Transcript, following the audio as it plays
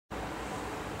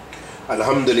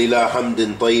الحمد لله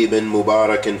حمد طيب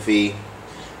مباركا فيه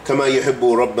كما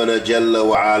يحب ربنا جل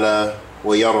وعلا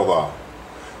ويرضى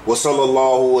وصلى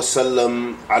الله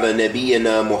وسلم على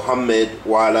نبينا محمد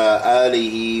وعلى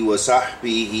آله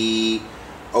وصحبه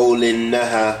أولي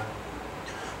النهى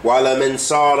وعلى من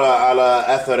صار على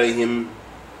أثرهم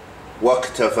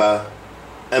واقتفى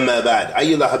أما بعد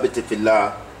أيها الأحبة في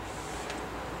الله.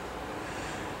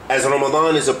 As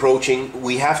Ramadan is approaching,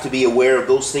 we have to be aware of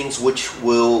those things which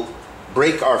will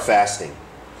break our fasting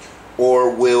or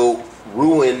will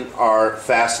ruin our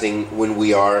fasting when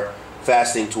we are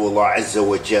fasting to Allah Azza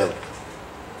wa Jal.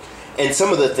 And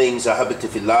some of the things, Ahabati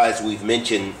Fillah, as we've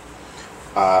mentioned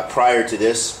prior to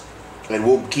this, and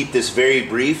we'll keep this very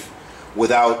brief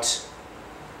without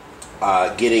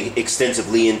getting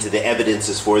extensively into the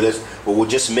evidences for this, but we'll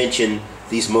just mention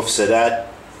these mufsadat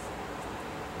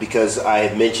because I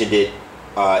have mentioned it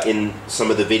in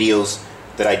some of the videos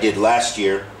that I did last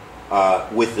year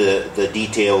with the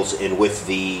details and with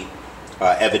the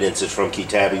evidences from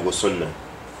Kitabi wa Sunnah.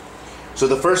 So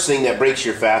the first thing that breaks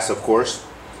your fast, of course,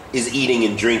 is eating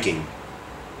and drinking.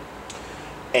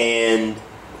 And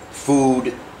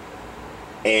food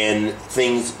and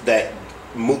things that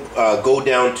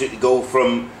go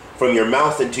from your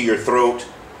mouth into your throat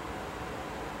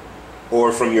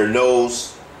or from your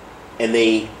nose, and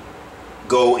they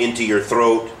go into your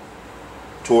throat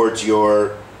towards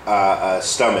your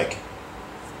stomach.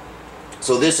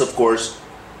 So this, of course,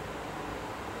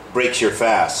 breaks your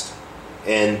fast.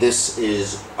 And this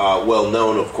is well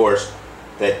known, of course,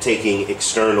 that taking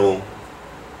external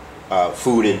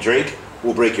food and drink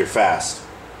will break your fast.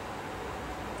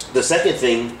 The second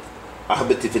thing,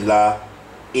 Ahabati Fillah,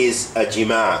 is a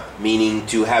jima', meaning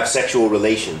to have sexual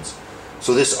relations.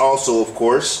 So this also, of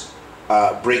course,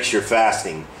 breaks your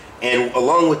fasting. And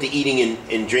along with the eating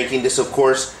and drinking, this, of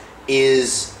course,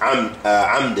 is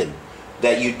amdan,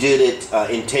 that you did it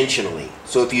intentionally.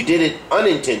 So if you did it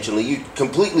unintentionally, you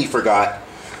completely forgot,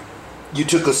 you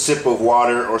took a sip of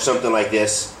water or something like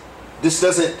this, this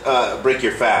doesn't break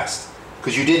your fast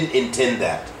because you didn't intend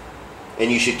that, and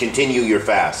you should continue your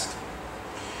fast.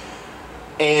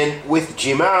 And with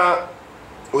jima',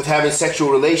 with having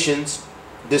sexual relations,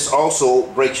 this also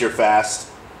breaks your fast.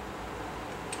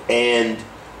 And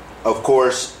of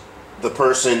course, the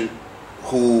person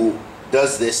who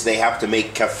does this, they have to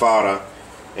make kafara,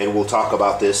 and we'll talk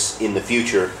about this in the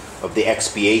future of the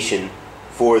expiation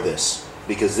for this,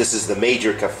 because this is the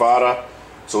major kafara.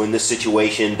 So in this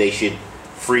situation, they should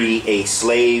free a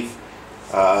slave,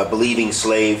 a believing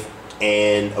slave,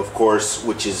 and of course,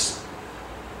 which is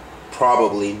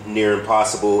probably near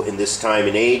impossible in this time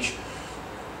and age.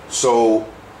 So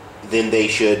then they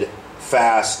should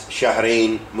fast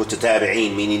shahrain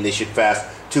mutatabi'in, meaning they should fast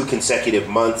 2 consecutive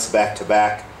months back to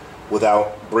back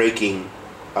without breaking.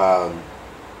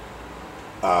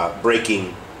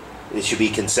 It should be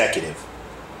consecutive.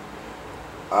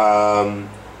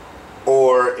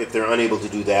 Or if they're unable to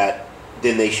do that,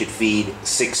 then they should feed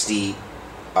 60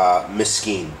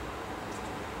 miskin.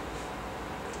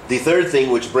 The third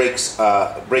thing which breaks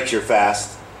your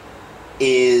fast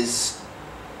is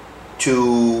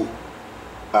to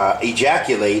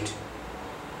ejaculate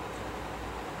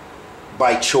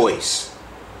by choice,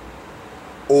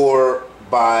 or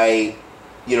by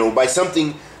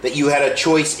something that you had a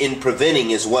choice in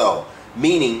preventing as well.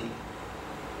 Meaning,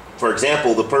 for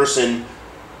example, the person,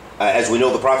 as we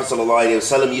know, the Prophet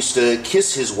ﷺ used to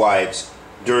kiss his wives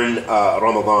during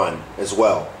Ramadan as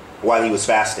well, while he was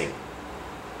fasting.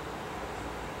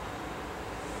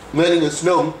 Letting us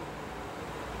know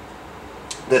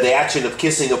that the action of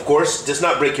kissing, of course, does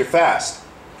not break your fast.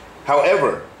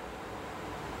 However,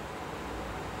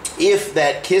 if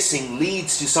that kissing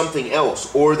leads to something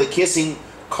else, or the kissing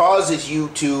causes you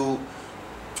to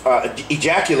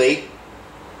ejaculate,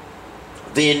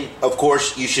 then of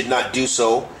course you should not do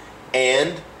so,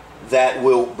 and that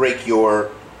will break your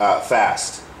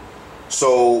fast.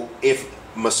 So if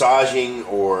massaging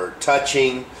or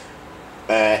touching,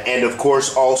 and of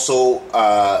course also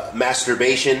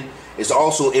masturbation is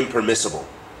also impermissible,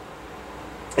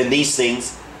 and these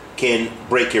things can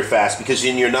break your fast, because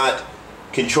then you're not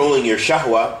controlling your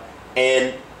shahwa.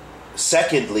 And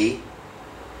secondly,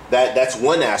 that's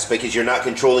one aspect, is you're not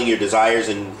controlling your desires.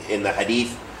 In the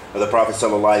Hadeeth of the Prophet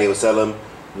ﷺ,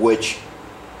 which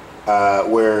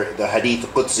where the Hadeeth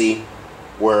Qudsi,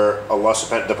 where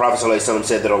the Prophet ﷺ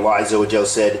said that Allah Azza wa Jal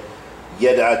said,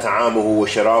 "Yad'a ta'amuhu wa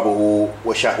sharabuhu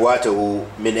wa shahwatahu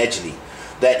min ajli,"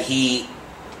 that he,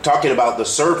 talking about the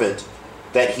servant,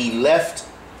 that he left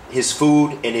his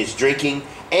food and his drinking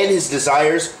and his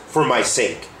desires for my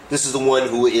sake. This is the one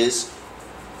who is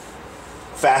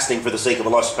fasting for the sake of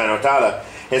Allah subhanahu wa ta'ala.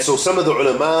 And so some of the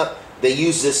ulama, they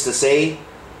use this to say,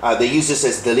 they use this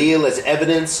as dalil, as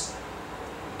evidence,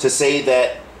 to say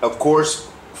that, of course,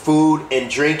 food and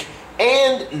drink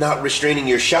and not restraining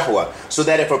your shahwa. So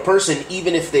that if a person,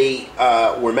 even if they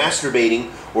were masturbating,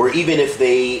 or even if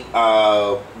they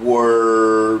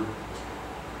were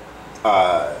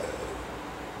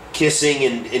kissing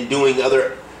and doing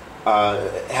other,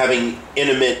 having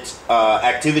intimate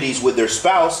activities with their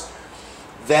spouse,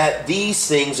 that these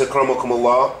things,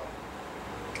 akramakumullah,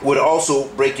 would also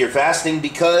break your fasting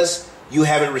because you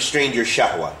haven't restrained your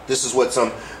shahwa. This is what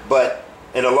some,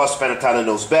 and Allah subhanahu wa ta'ala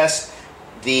knows best.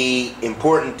 The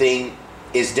important thing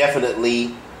is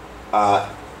definitely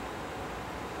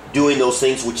doing those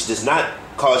things which does not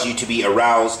cause you to be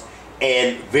aroused,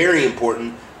 and very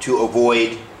important, to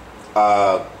avoid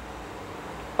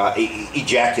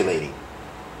ejaculating,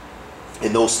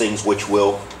 and those things which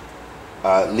will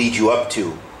lead you up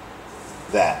to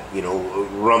that. You know,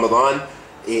 Ramadan,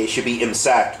 it should be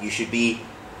imsak. You should be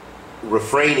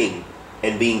refraining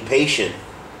and being patient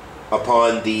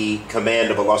upon the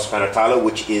command of Allah subhanahu wa ta'ala,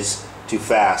 which is to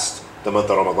fast the month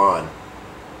of Ramadan.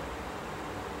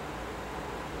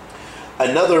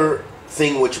 Another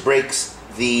thing which breaks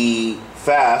the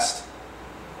fast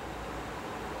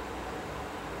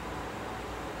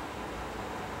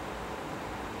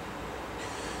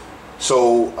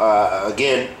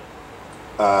again,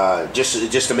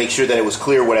 just to make sure that it was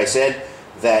clear what I said,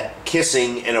 that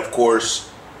kissing and of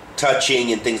course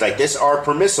touching and things like this are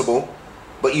permissible,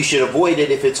 but you should avoid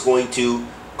it if it's going to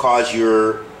cause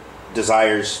your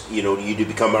desires, you to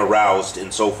become aroused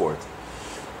and so forth.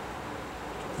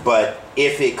 But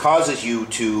if it causes you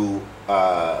to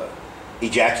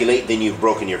ejaculate, then you've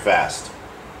broken your fast.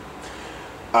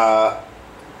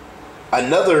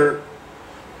 Another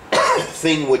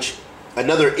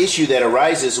another issue that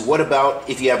arises, what about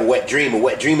if you have a wet dream? A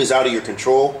wet dream is out of your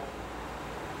control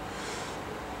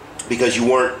because you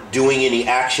weren't doing any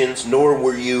actions, nor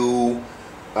were you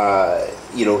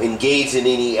engaged in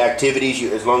any activities.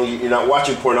 As long as you're not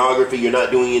watching pornography, you're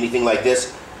not doing anything like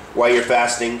this while you're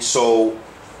fasting. So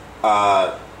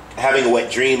having a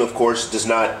wet dream, of course, does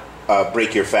not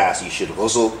break your fast. You should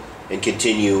ghusl and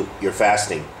continue your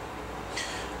fasting.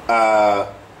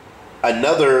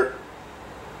 Another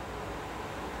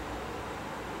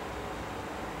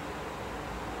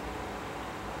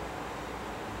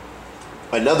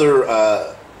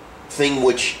thing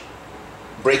which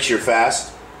breaks your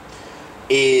fast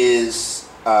is,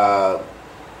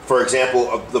 for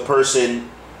example, the person,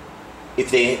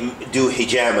 if they do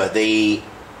hijama, they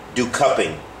do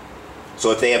cupping.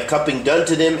 So if they have cupping done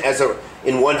to them,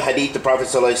 in one hadith, the Prophet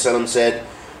ﷺ said,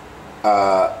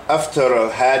 "Aftar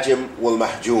al-hajim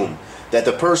wal-mahjum," that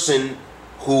the person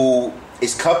who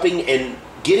is cupping and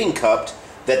getting cupped,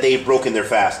 that they've broken their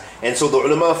fast. And so the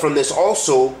ulama from this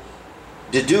also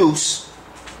deduce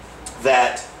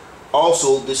that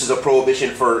also this is a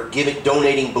prohibition for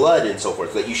donating blood and so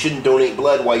forth, that you shouldn't donate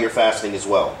blood while you're fasting as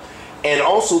well. And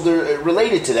also they're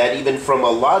related to that, even from a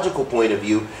logical point of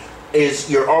view, is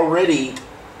you're already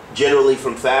generally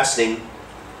from fasting,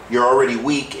 you're already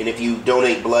weak, and if you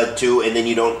donate blood too and then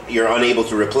you're unable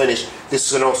to replenish,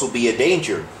 this can also be a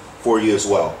danger for you as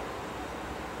well.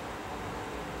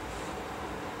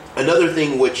 Another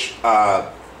thing which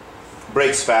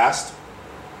breaks fast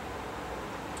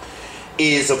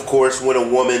is, of course, when a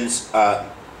woman's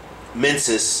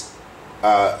menses,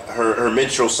 her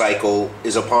menstrual cycle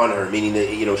is upon her, meaning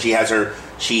that she has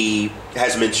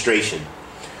menstruation.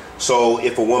 So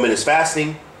if a woman is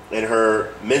fasting and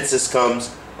her menses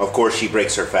comes, of course she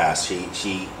breaks her fast.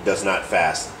 She does not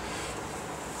fast,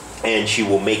 and she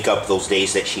will make up those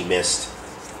days that she missed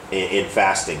in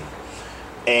fasting.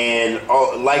 And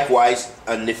likewise,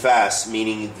 a nifas,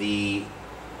 meaning the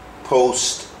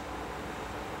post.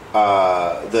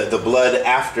 The blood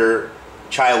after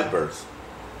childbirth,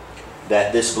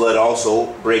 that this blood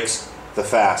also breaks the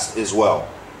fast as well.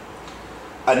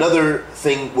 Another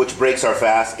thing which breaks our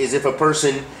fast is if a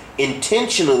person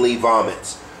intentionally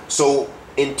vomits. So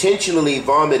intentionally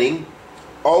vomiting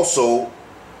also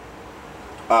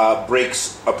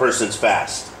breaks a person's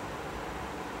fast.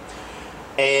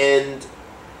 And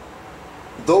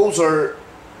those are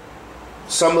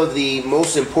some of the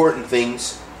most important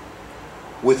things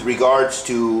with regards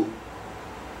to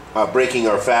breaking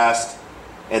our fast,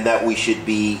 and that we should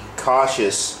be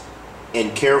cautious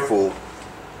and careful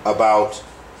about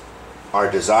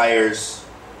our desires,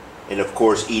 and of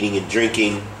course eating and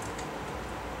drinking,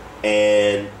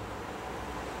 and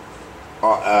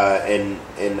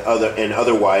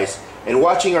otherwise, and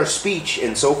watching our speech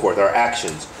and so forth, our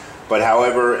actions. But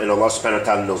however, and Allah subhanahu wa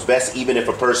ta'ala knows best, even if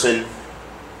a person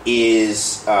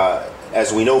is,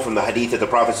 as we know from the Hadeeth of the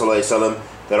Prophet sallallahu alaihi wasallam,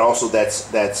 that also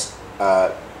that's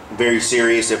very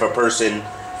serious if a person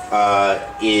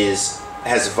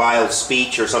has vile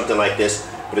speech or something like this.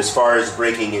 But as far as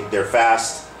breaking their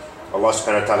fast, Allah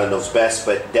subhanahu wa ta'ala knows best,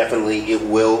 but definitely it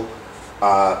will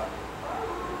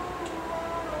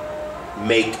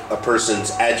make a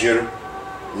person's ajr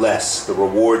less. The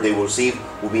reward they will receive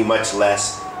will be much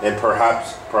less, and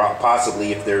perhaps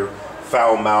possibly if they're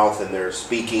foul mouth and they're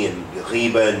speaking and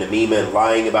ghiba and namima and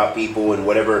lying about people and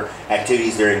whatever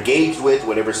activities they're engaged with,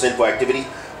 whatever sinful activities,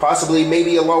 possibly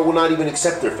maybe Allah will not even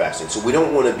accept their fasting. So we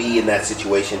don't want to be in that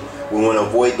situation. We want to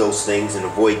avoid those things and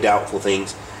avoid doubtful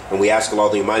things. And we ask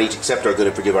Allah the Almighty to accept our good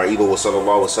and forgive our evil. Wa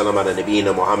sallallahu wa sallam ala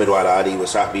nabiyyina Muhammad wa ala alihi wa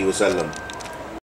sahbihi wa sallam.